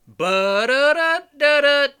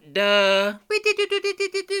Ba-da-da-da-da-da.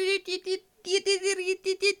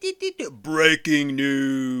 Breaking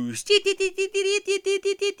news.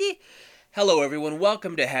 Hello everyone,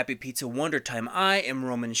 welcome to Happy Pizza Wonder Time. I am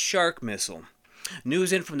Roman Shark Missile.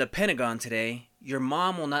 News in from the Pentagon today. Your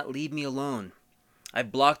mom will not leave me alone. I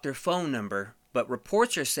blocked her phone number, but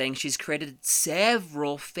reports are saying she's created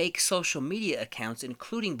several fake social media accounts,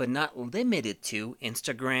 including but not limited to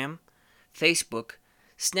Instagram, Facebook,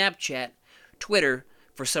 Snapchat, Twitter,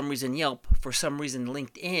 for some reason Yelp, for some reason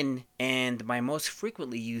LinkedIn, and my most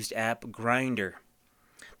frequently used app, Grindr.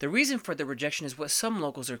 The reason for the rejection is what some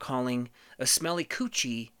locals are calling a smelly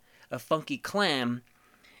coochie, a funky clam,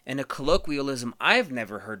 and a colloquialism I've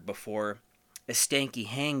never heard before, a stanky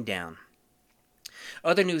hangdown.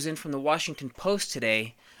 Other news in from the Washington Post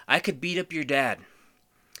today, I could beat up your dad.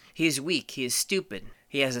 He is weak, he is stupid.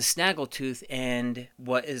 He has a snaggletooth and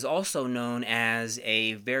what is also known as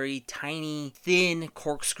a very tiny, thin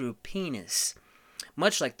corkscrew penis,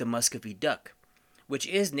 much like the Muscovy duck, which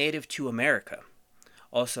is native to America.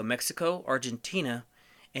 Also Mexico, Argentina,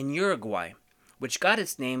 and Uruguay, which got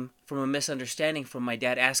its name from a misunderstanding from my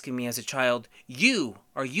dad asking me as a child,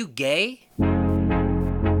 are you gay?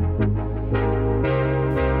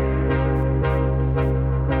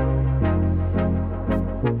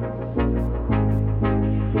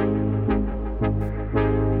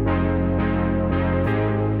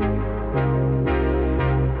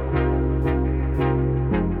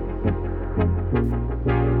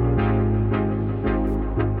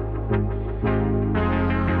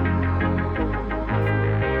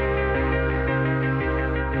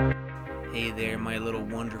 Hey there, my little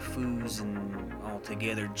wonder foos and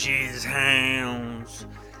altogether jizz hounds.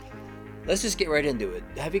 Let's just get right into it.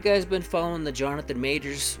 Have you guys been following the Jonathan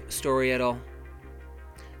Majors story at all?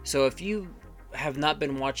 So if you have not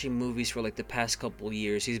been watching movies for like the past couple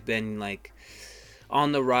years, he's been like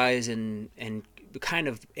on the rise and kind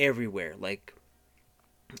of everywhere. Like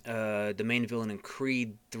the main villain in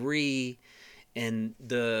Creed 3. And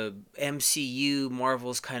the MCU,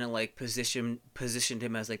 Marvel's kind of like positioned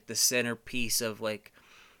him as like the centerpiece of like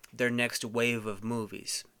their next wave of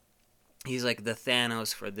movies. He's like the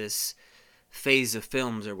Thanos for this phase of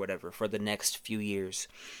films or whatever for the next few years.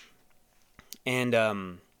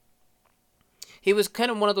 And he was kind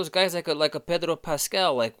of one of those guys like a Pedro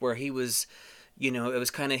Pascal, like where he was, it was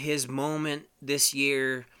kind of his moment this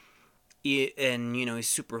year, and he's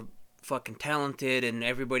super fucking talented, and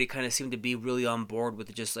everybody kind of seemed to be really on board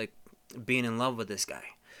with just like being in love with this guy.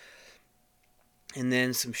 And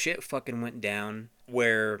then some shit fucking went down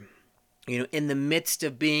where, in the midst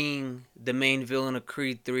of being the main villain of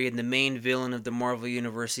Creed 3 and the main villain of the Marvel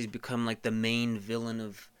Universe, he's become like the main villain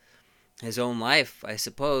of his own life, I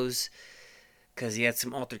suppose, because he had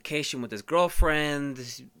some altercation with his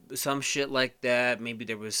girlfriend, some shit like that. Maybe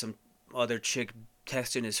there was some other chick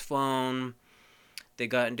texting his phone. They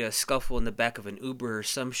got into a scuffle in the back of an Uber or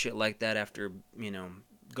some shit like that after,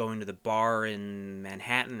 going to the bar in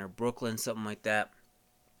Manhattan or Brooklyn, something like that.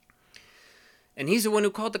 And he's the one who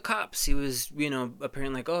called the cops. He was,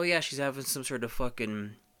 apparently like, oh yeah, she's having some sort of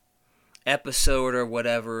fucking episode or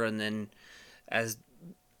whatever. And then as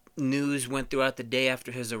news went throughout the day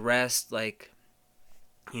after his arrest, like,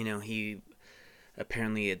 he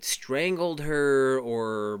apparently had strangled her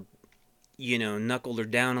or, knuckled her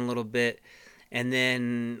down a little bit. And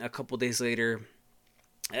then a couple days later,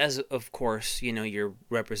 as of course, your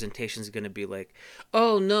representation is going to be like,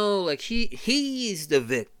 oh no, like he's the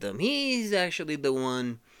victim. He's actually the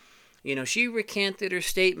one. She recanted her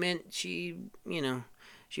statement. She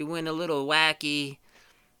went a little wacky.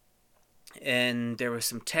 And there was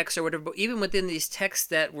some texts or whatever. But even within these texts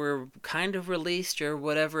that were kind of released or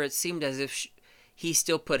whatever, it seemed as if he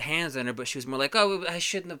still put hands on her. But she was more like, oh, I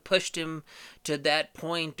shouldn't have pushed him to that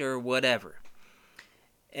point or whatever.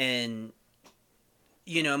 And,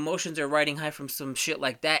 emotions are riding high from some shit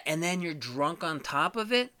like that, and then you're drunk on top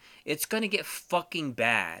of it, it's gonna get fucking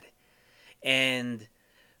bad. And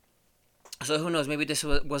so who knows, maybe this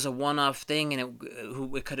was a one-off thing, and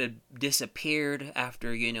it could have disappeared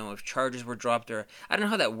after, if charges were dropped, or I don't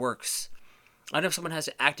know how that works. I don't know if someone has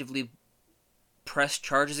to actively press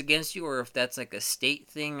charges against you, or if that's like a state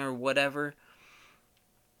thing or whatever.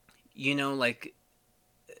 Like,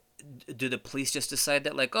 do the police just decide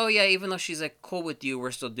that, like, oh yeah, even though she's like cool with you,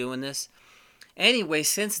 we're still doing this? Anyway,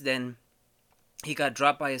 since then, he got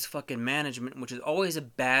dropped by his fucking management, which is always a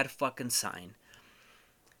bad fucking sign.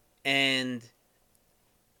 And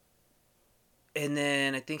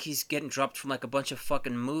then I think he's getting dropped from like a bunch of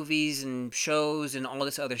fucking movies and shows and all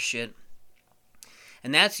this other shit.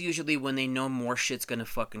 And that's usually when they know more shit's gonna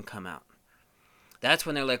fucking come out. That's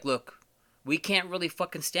when they're like, look, we can't really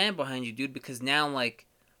fucking stand behind you, dude, because now, like,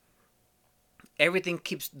 everything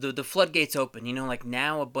keeps, the floodgates open, you know, like,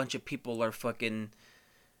 now a bunch of people are fucking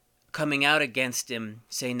coming out against him,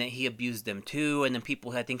 saying that he abused them too, and then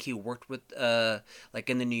people I think he worked with, like,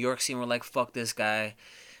 in the New York scene were like, fuck this guy.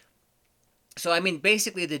 So, I mean,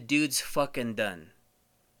 basically the dude's fucking done.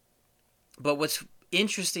 But what's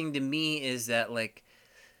interesting to me is that, like,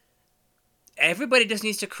 everybody just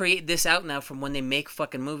needs to create this out now from when they make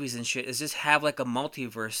fucking movies and shit, is just have, like, a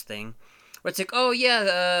multiverse thing, where it's like, oh,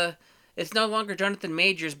 yeah, it's no longer Jonathan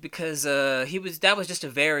Majors because, that was just a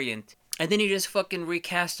variant. And then you just fucking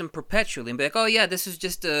recast him perpetually and be like, oh, yeah, this is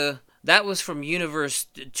just that was from Universe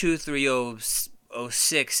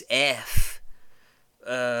 2306F,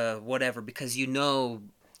 whatever, because you know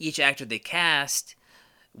each actor they cast,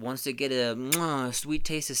 once they get a sweet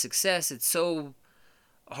taste of success, it's so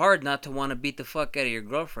hard not to want to beat the fuck out of your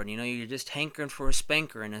girlfriend. You know, you're just hankering for a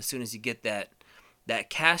spanker, and as soon as you get that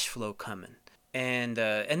cash flow coming. And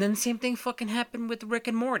then the same thing fucking happened with Rick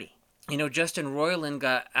and Morty. You know, Justin Roiland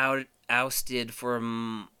got ousted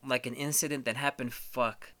from, like, an incident that happened,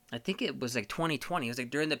 I think it was, like, 2020. It was, like,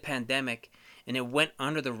 during the pandemic, and it went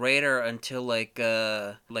under the radar until, like,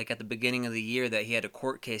 at the beginning of the year that he had a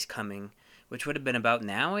court case coming, which would have been about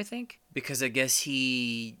now, I think. Because I guess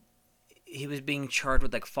he was being charged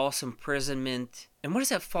with, like, false imprisonment. And what does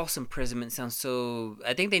that false imprisonment sound so...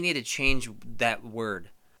 I think they need to change that word.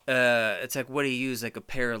 It's like, what do you use? Like, a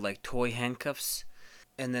pair of, like, toy handcuffs?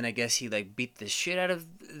 And then I guess he, like, beat the shit out of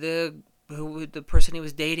the person he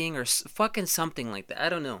was dating, or fucking something like that. I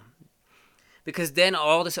don't know. Because then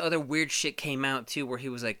all this other weird shit came out, too, where he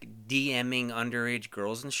was, like, DMing underage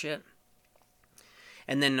girls and shit.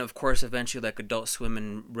 And then, of course, eventually, like, Adult Swim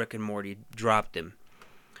and Rick and Morty dropped him.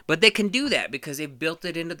 But they can do that because they built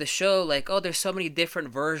it into the show, like, oh, there's so many different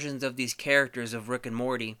versions of these characters of Rick and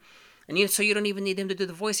Morty. And so you don't even need him to do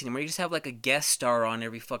the voice anymore. You just have, like, a guest star on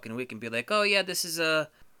every fucking week and be like, oh, yeah, this is a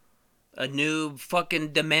new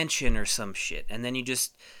fucking dimension or some shit. And then you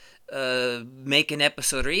just make an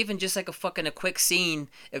episode, or even just, like, a quick scene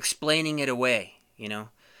explaining it away, you know?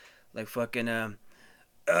 Like, fucking,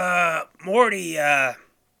 Morty,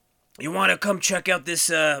 you want to come check out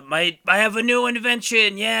this, I have a new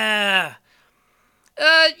invention, yeah.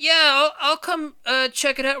 Yeah, I'll come,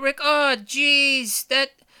 check it out, Rick. Oh, jeez,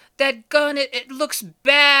 that gun, it looks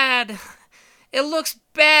bad. It looks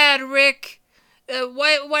bad, Rick.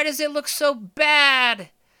 Why does it look so bad?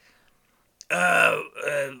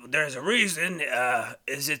 There's a reason.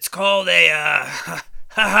 It's called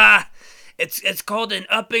it's called an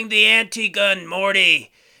upping the ante gun,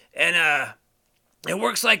 Morty. And, it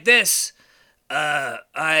works like this.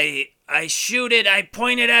 I shoot it, I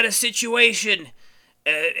point it at a situation.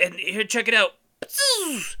 And here, check it out.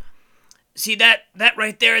 See that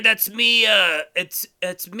right there? That's me.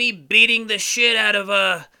 It's me beating the shit out of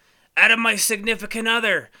my significant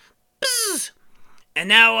other. And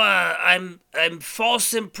now I'm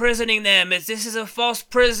false imprisoning them. This is a false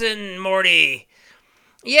prison, Morty.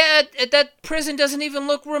 Yeah, that prison doesn't even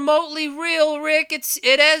look remotely real, Rick.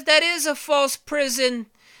 That is a false prison.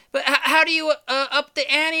 But how do you up the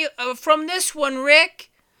ante from this one, Rick?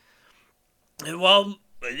 Well,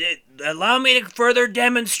 allow me to further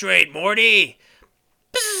demonstrate, Morty.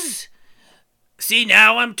 Bzz. See,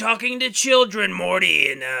 now I'm talking to children,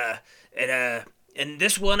 Morty, and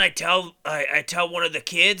this one I tell one of the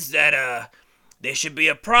kids that they should be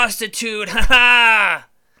a prostitute. Ha ha.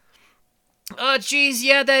 Oh, jeez,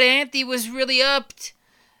 yeah, that ante was really upped.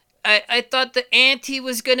 I thought the ante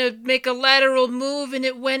was gonna make a lateral move, and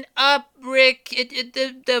it went up, Rick.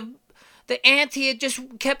 The ante,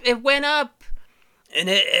 it went up.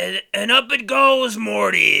 And up it goes,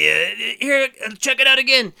 Morty. Here, check it out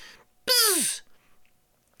again. Bzz.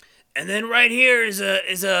 And then right here is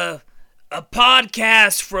a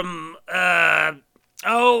podcast from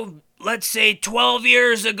let's say 12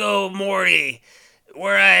 years ago, Morty,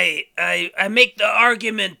 where I make the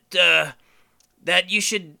argument that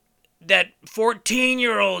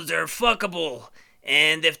 14-year-olds are fuckable,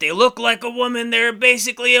 and if they look like a woman, they're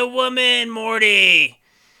basically a woman, Morty.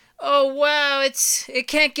 Oh, wow, it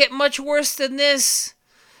can't get much worse than this,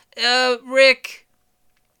 Rick.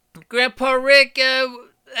 Grandpa Rick,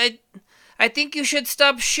 I think you should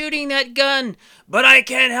stop shooting that gun. But I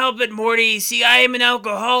can't help it, Morty. See, I am an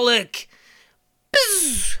alcoholic.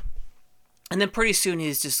 Bzz. And then pretty soon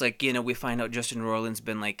he's just like, we find out Justin Roiland's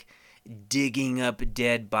been, like, digging up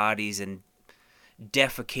dead bodies and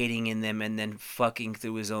defecating in them and then fucking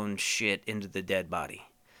through his own shit into the dead body.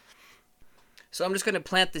 So I'm just going to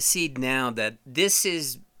plant the seed now that this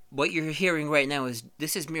is what you're hearing right now is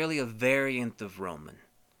this is merely a variant of Roman.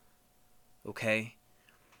 Okay?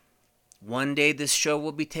 One day this show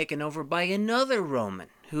will be taken over by another Roman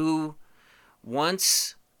who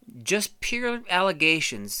wants just pure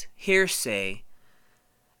allegations, hearsay,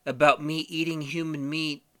 about me eating human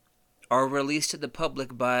meat are released to the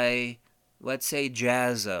public by, let's say,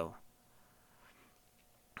 Jazzo.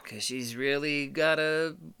 Because she's really got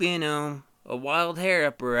a wild hair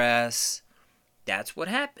up her ass. That's what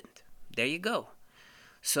happened. There you go.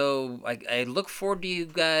 So I look forward to you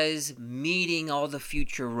guys meeting all the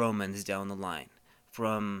future Romans down the line.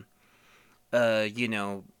 From,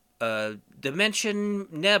 Dimension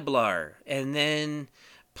Neblar, and then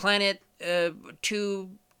Planet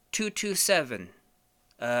 2227.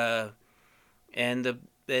 And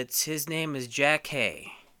his name is Jack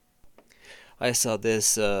Hay. I saw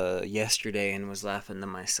this yesterday and was laughing to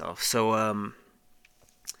myself. So,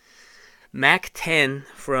 Mac 10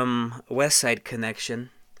 from Westside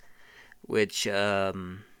Connection, which, if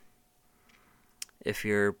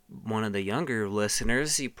you're one of the younger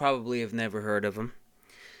listeners, you probably have never heard of him.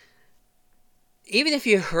 Even if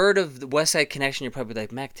you heard of the Westside Connection, you're probably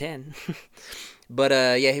like, Mac 10. But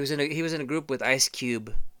yeah, he was in a group with Ice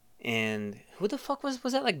Cube, and who the fuck was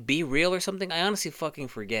that, like Be Real or something? I honestly fucking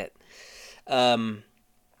forget. But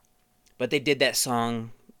they did that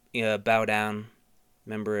song, Bow Down.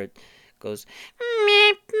 Remember, it goes,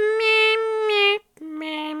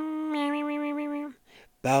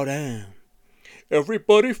 bow down,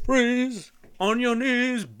 everybody freeze, on your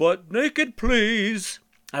knees, butt naked please.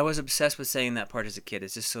 I was obsessed with saying that part as a kid.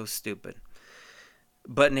 It's just so stupid.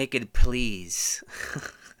 Butt naked please.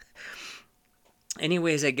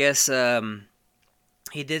 Anyways, I guess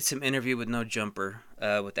he did some interview with No Jumper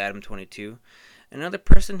with Adam 22. Another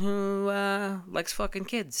person who likes fucking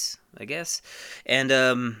kids, I guess.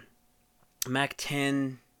 And Mac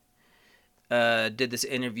 10 did this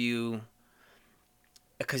interview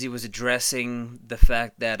because he was addressing the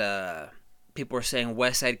fact that people were saying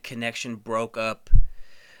Westside Connection broke up,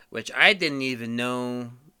 which I didn't even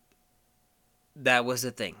know that was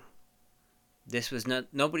a thing. This was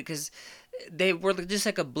nobody, because they were just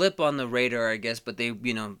like a blip on the radar, I guess, but they,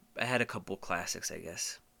 I had a couple classics, I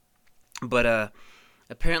guess. But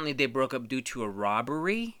apparently they broke up due to a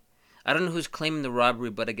robbery. I don't know who's claiming the robbery,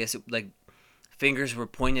 but I guess fingers were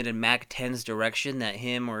pointed in Mac 10's direction that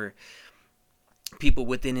him or people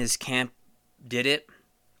within his camp did it.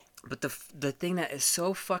 But the thing that is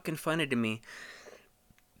so fucking funny to me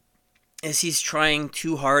is he's trying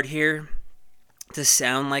too hard here to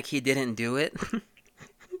sound like he didn't do it.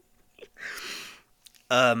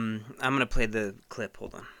 I'm gonna play the clip.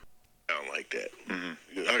 Hold on. Sound like that. Mm-hmm.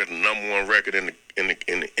 I got the number one record in the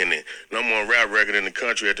number one rap record in the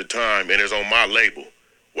country at the time, and it's on my label.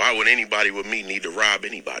 Why would anybody with me need to rob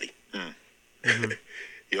anybody? Mm-hmm.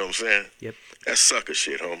 You know what I'm saying? Yep. That's sucker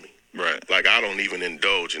shit, homie. Right. Like, I don't even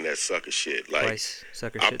indulge in that sucker shit. Like,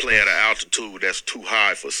 sucker I shit play twice. at an altitude that's too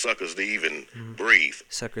high for suckers to even breathe.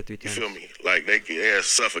 Sucker 3 times. You feel me? Like, they're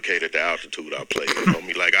suffocate at the altitude I play. You know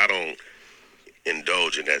me? Like, I don't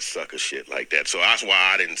indulge in that sucker shit like that. So that's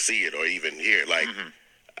why I didn't see it or even hear it. Like,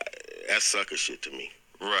 that's sucker shit to me.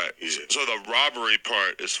 Right. Yeah. So the robbery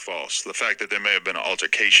part is false. The fact that there may have been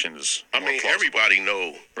altercations. I mean, everybody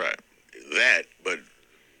know right. that, but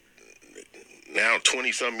now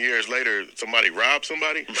 20-something years later, somebody robbed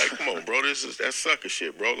somebody? Like, come on, bro, that's sucker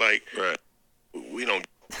shit, bro. Like, right. We don't.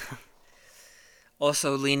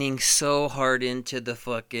 Also leaning so hard into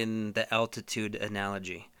the altitude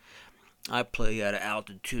analogy. I play at an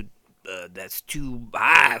altitude that's too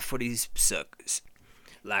high for these suckers.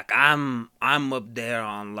 Like, I'm up there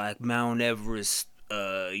on, like, Mount Everest,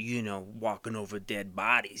 walking over dead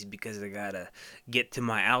bodies because I gotta get to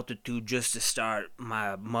my altitude just to start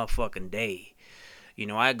my motherfucking day.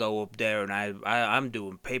 I go up there and I'm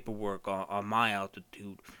doing paperwork on my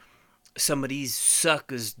altitude. Some of these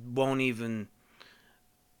suckers won't even,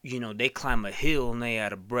 they climb a hill and they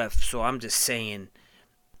out of breath. So I'm just saying,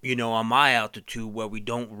 on my altitude where we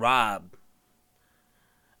don't rob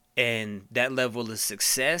and that level of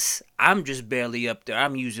success, I'm just barely up there.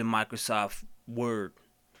 I'm using Microsoft Word.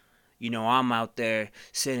 I'm out there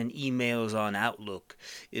sending emails on Outlook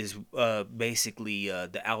is basically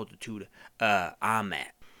the altitude I'm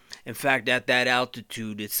at. In fact, at that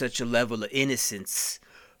altitude, it's such a level of innocence.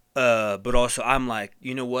 But also, I'm like,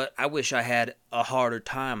 you know what? I wish I had a harder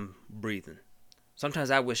time breathing. Sometimes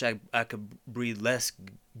I wish I could breathe less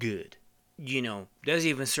good. There's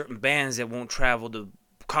even certain bands that won't travel to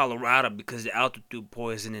Colorado because of the altitude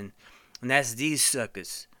poisoning. And that's these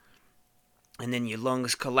suckers. and then your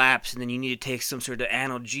lungs collapse, and then you need to take some sort of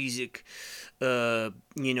analgesic,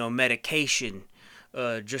 medication,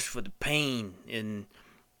 just for the pain, and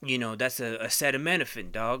that's a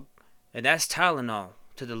acetaminophen, dog, and that's Tylenol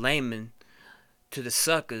to the layman, to the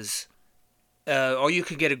suckers. Or you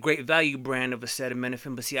could get a great value brand of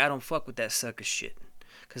acetaminophen, but see, I don't fuck with that sucker shit,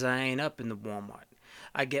 cause I ain't up in the Walmart.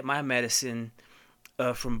 I get my medicine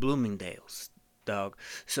from Bloomingdale's, dog.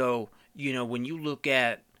 So when you look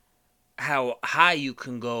at how high you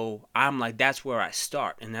can go, I'm like, that's where I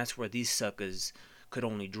start, and that's where these suckers could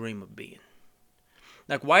only dream of being.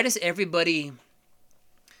 Like, why does everybody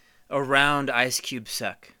around Ice Cube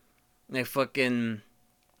suck? Like, fucking,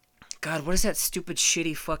 God, what is that stupid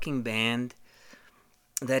shitty fucking band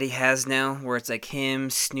that he has now, where it's like him,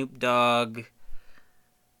 Snoop Dogg,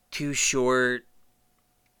 Too Short,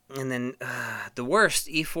 and then the worst,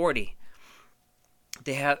 E40.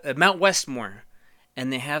 They have Mount Westmore,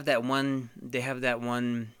 and they have that one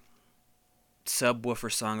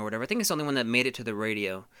subwoofer song or whatever. I think it's the only one that made it to the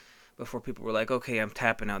radio before people were like, okay, I'm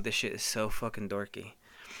tapping out. This shit is so fucking dorky.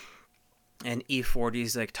 And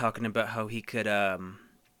E40's like talking about how he could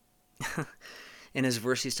in his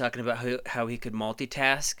verse he's talking about how he could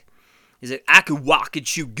multitask. He's like, I could walk and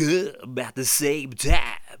chew gum at the same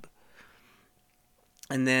time.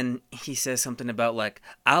 And then he says something about like,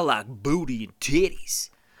 I like booty and titties.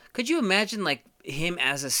 Could you imagine like him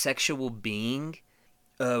as a sexual being?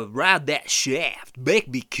 Ride that shaft, make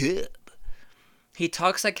me come. He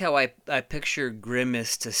talks like how I picture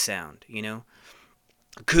Grimace to sound,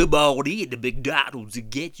 Come on in to McDonald's and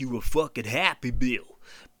get you a fucking Happy Meal.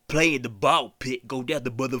 Play in the ball pit, go down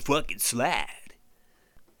the motherfucking slide.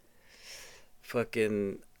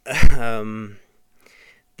 Fucking,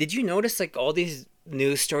 did you notice like all these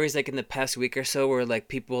news stories like in the past week or so where like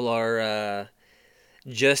people are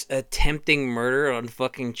just attempting murder on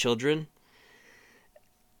fucking children?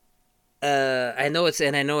 I know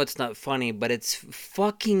it's not funny, but it's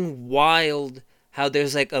fucking wild how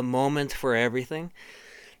there's like a moment for everything.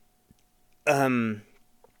 And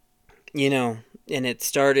it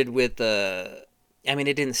started with it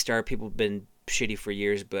didn't start, people have been shitty for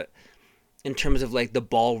years, but in terms of like the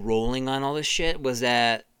ball rolling on all this shit was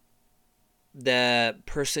that the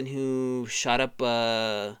person who shot up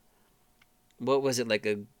what was it, like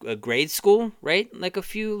a grade school, right? Like a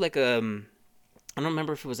few, like I don't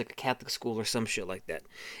remember if it was like a Catholic school or some shit like that.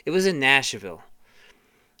 It was in Nashville.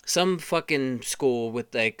 Some fucking school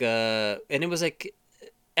with like and it was like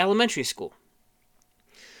elementary school.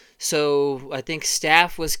 So I think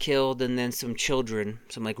staff was killed and then some children,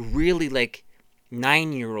 some like really like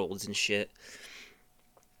 9-year-olds and shit.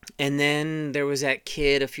 And then there was that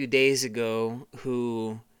kid a few days ago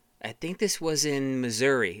who, I think this was in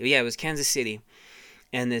Missouri. Yeah, it was Kansas City.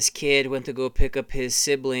 And this kid went to go pick up his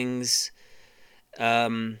siblings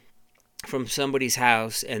from somebody's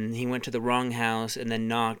house, and he went to the wrong house and then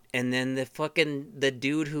knocked. And then the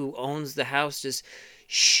dude who owns the house just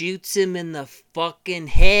shoots him in the fucking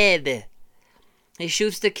head. He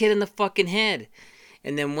shoots the kid in the fucking head.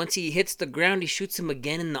 And then once he hits the ground, he shoots him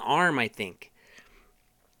again in the arm, I think.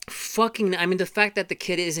 The fact that the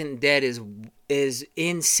kid isn't dead is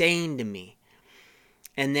insane to me.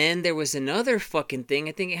 And then there was another fucking thing,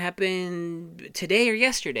 I think it happened today or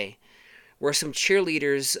yesterday, where some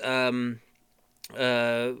cheerleaders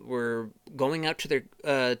were going out to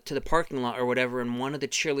the parking lot or whatever, and one of the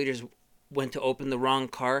cheerleaders went to open the wrong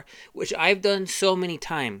car, which I've done so many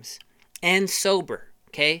times, and sober,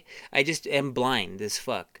 okay? I just am blind as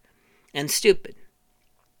fuck, and stupid.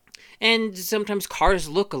 And sometimes cars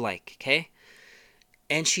look alike, okay?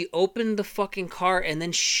 And she opened the fucking car, and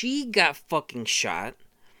then she got fucking shot.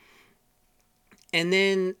 And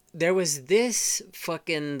then there was this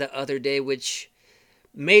fucking the other day, which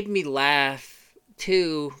made me laugh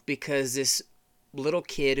too, because this little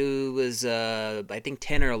kid who was, I think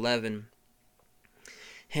 10 or 11,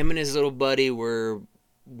 him and his little buddy were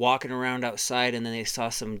walking around outside, and then they saw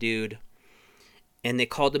some dude, and they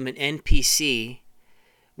called him an NPC,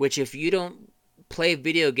 which if you don't play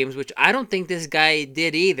video games, which I don't think this guy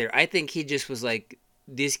did either. I think he just was like,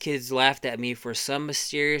 these kids laughed at me for some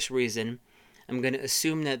mysterious reason. I'm going to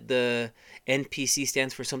assume that the NPC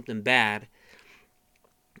stands for something bad.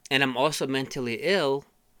 And I'm also mentally ill.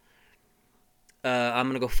 I'm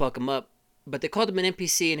going to go fuck him up. But they called him an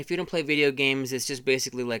NPC, and if you don't play video games, it's just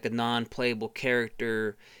basically like a non-playable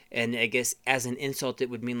character. And I guess as an insult, it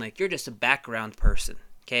would mean like, you're just a background person,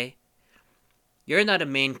 okay? You're not a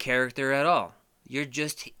main character at all. You're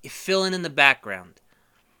just filling in the background.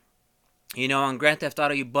 On Grand Theft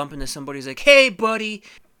Auto, you bump into somebody who's like, hey, buddy.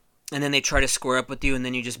 and then they try to square up with you, and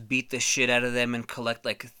then you just beat the shit out of them and collect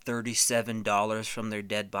like $37 from their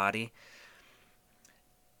dead body.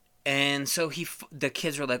 And so the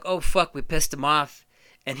kids were like, "Oh fuck, we pissed him off,"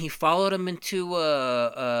 and he followed him into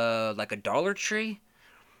like a Dollar Tree,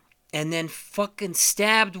 and then fucking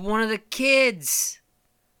stabbed one of the kids.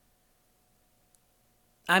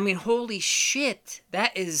 I mean, holy shit,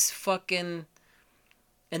 that is fucking.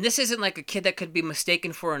 And this isn't like a kid that could be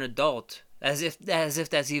mistaken for an adult, as if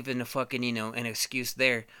that's even a fucking, an excuse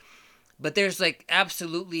there. But there's like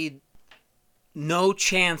absolutely no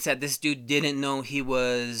chance that this dude didn't know he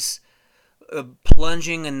was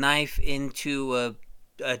plunging a knife into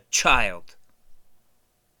a child.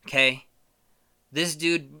 Okay? This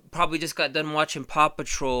dude probably just got done watching Paw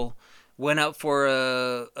Patrol, went out for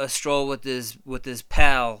a stroll with his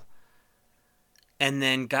pal, and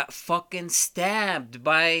then got fucking stabbed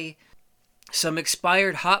by some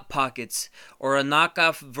expired Hot Pockets or a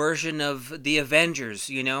knockoff version of the Avengers,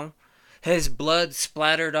 His blood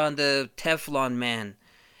splattered on the Teflon Man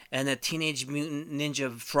and the Teenage Mutant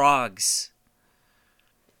Ninja Frogs.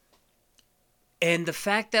 And the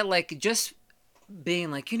fact that, like, just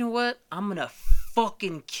being like, you know what? I'm gonna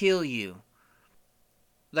fucking kill you.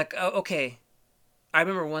 Like, okay. I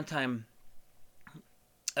remember one time,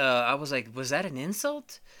 I was like, was that an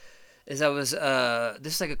insult? This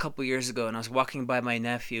is like a couple years ago, and I was walking by my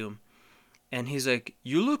nephew, and he's like,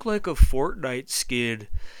 "You look like a Fortnite skid."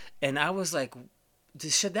 And I was like,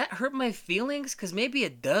 should that hurt my feelings? Because maybe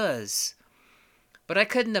it does. But I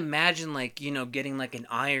couldn't imagine, like, getting like an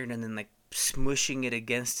iron and then like smushing it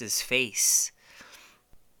against his face.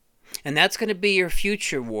 And that's going to be your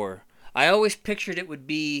future war. I always pictured it would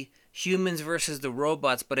be humans versus the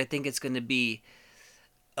robots, but I think it's going to be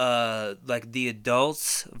like the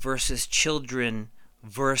adults versus children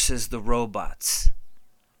versus the robots.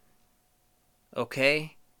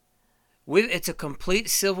 Okay? It's a complete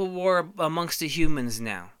civil war amongst the humans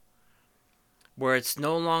now. Where it's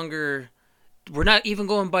no longer... We're not even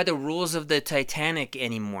going by the rules of the Titanic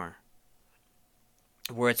anymore.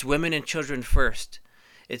 Where it's women and children first.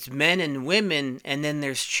 It's men and women, and then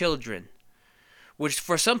there's children. Which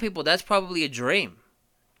for some people, that's probably a dream.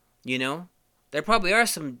 There probably are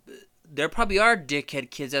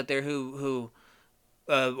dickhead kids out there who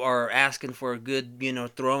are asking for a good,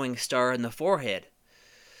 throwing star in the forehead.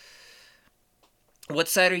 What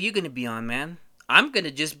side are you going to be on, man? I'm going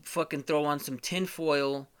to just fucking throw on some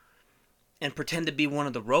tinfoil and pretend to be one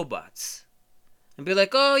of the robots. And be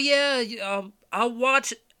like, "Oh yeah, I'll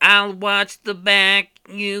watch the back.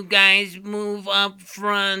 You guys move up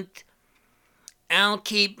front. I'll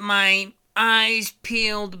keep my eyes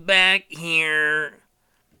peeled back here."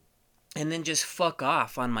 And then just fuck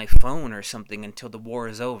off on my phone or something until the war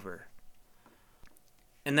is over.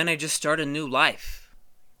 And then I just start a new life.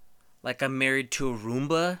 Like I'm married to a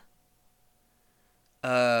Roomba.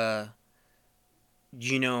 My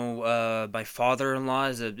father-in-law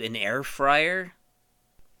is an air fryer.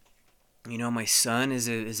 My son is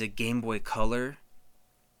a Game Boy Color.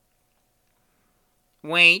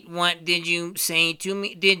 Wait, what did you say to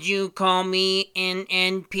me? Did you call me an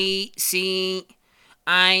NPC?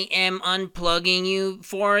 I am unplugging you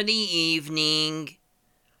for the evening.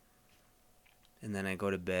 And then I go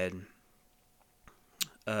to bed.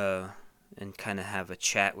 And kind of have a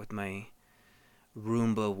chat with my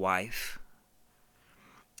Roomba wife.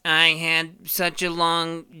 "I had such a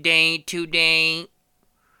long day today."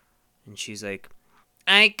 And she's like,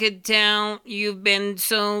 "I could tell you've been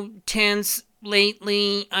so tense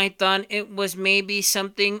lately. I thought it was maybe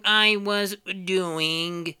something I was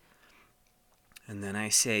doing." And then I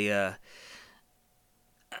say,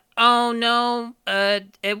 "Oh no,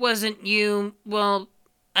 it wasn't you. Well,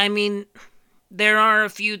 I mean, there are a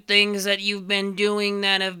few things that you've been doing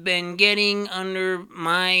that have been getting under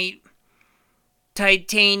my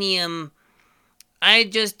titanium. I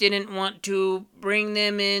just didn't want to bring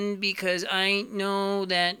them in because I know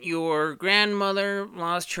that your grandmother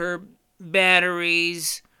lost her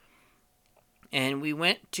batteries. And we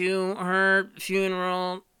went to her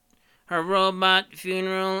funeral, her robot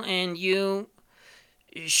funeral, and you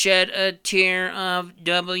shed a tear of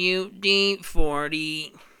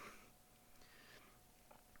WD-40.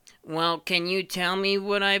 Well, can you tell me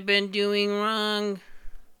what I've been doing wrong?"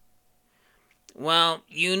 "Well,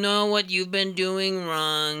 you know what you've been doing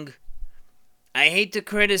wrong. I hate to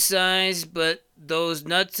criticize, but those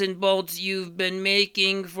nuts and bolts you've been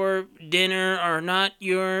making for dinner are not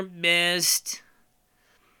your best."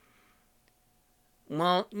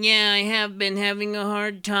 "Well, yeah, I have been having a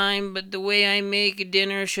hard time, but the way I make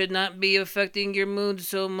dinner should not be affecting your mood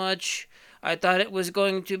so much. I thought it was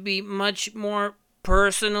going to be much more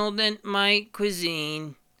personal than my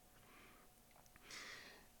cuisine.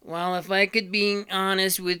 Well, if I could be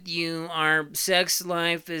honest with you, our sex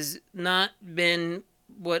life has not been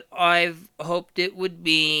what I've hoped it would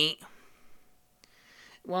be.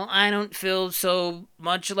 Well, I don't feel so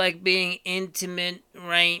much like being intimate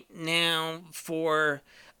right now, for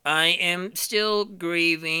I am still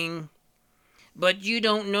grieving. But you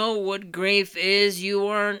don't know what grief is. You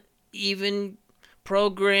aren't even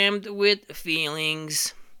programmed with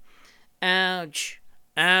feelings. Ouch.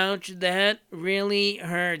 Ouch, that really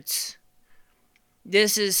hurts.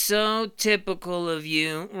 This is so typical of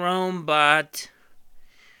you, Romebot.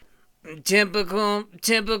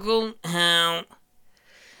 Typical how?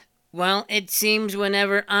 Well, it seems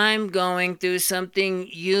whenever I'm going through something,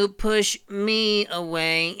 you push me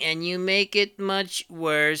away and you make it much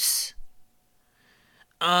worse.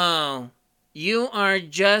 Oh, you are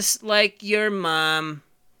just like your mom.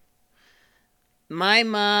 My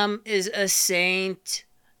mom is a saint.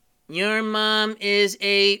 Your mom is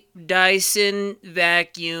a Dyson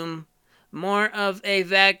vacuum. More of a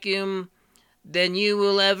vacuum than you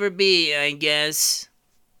will ever be, I guess.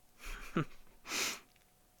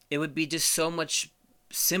 It would be just so much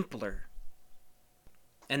simpler.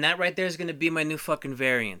 And that right there is going to be my new fucking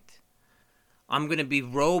variant. I'm going to be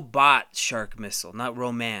Robot Shark Missile, not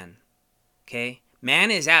Roman. Okay?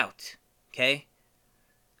 Man is out. Okay?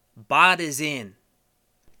 Bot is in.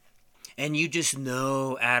 And you just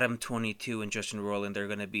know Adam22 and Justin Roiland, they're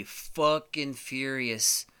going to be fucking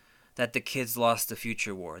furious that the kids lost the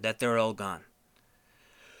future war, that they're all gone.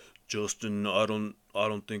 Justin, I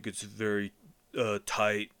don't think it's very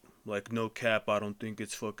tight. Like, no cap, I don't think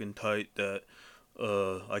it's fucking tight that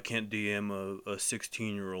I can't DM a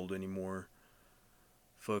 16-year-old anymore.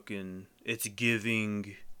 Fucking, it's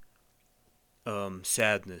giving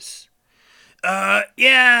sadness.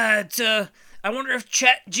 Yeah, it's I wonder if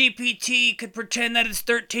ChatGPT could pretend that it's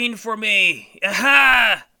 13 for me.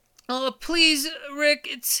 Aha! Oh, please, Rick,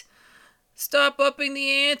 stop upping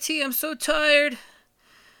the ante. I'm so tired.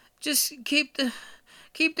 Just keep the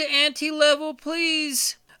ante level,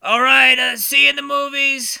 please. All right, see you in the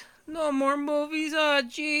movies. No more movies. Ah,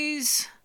 jeez.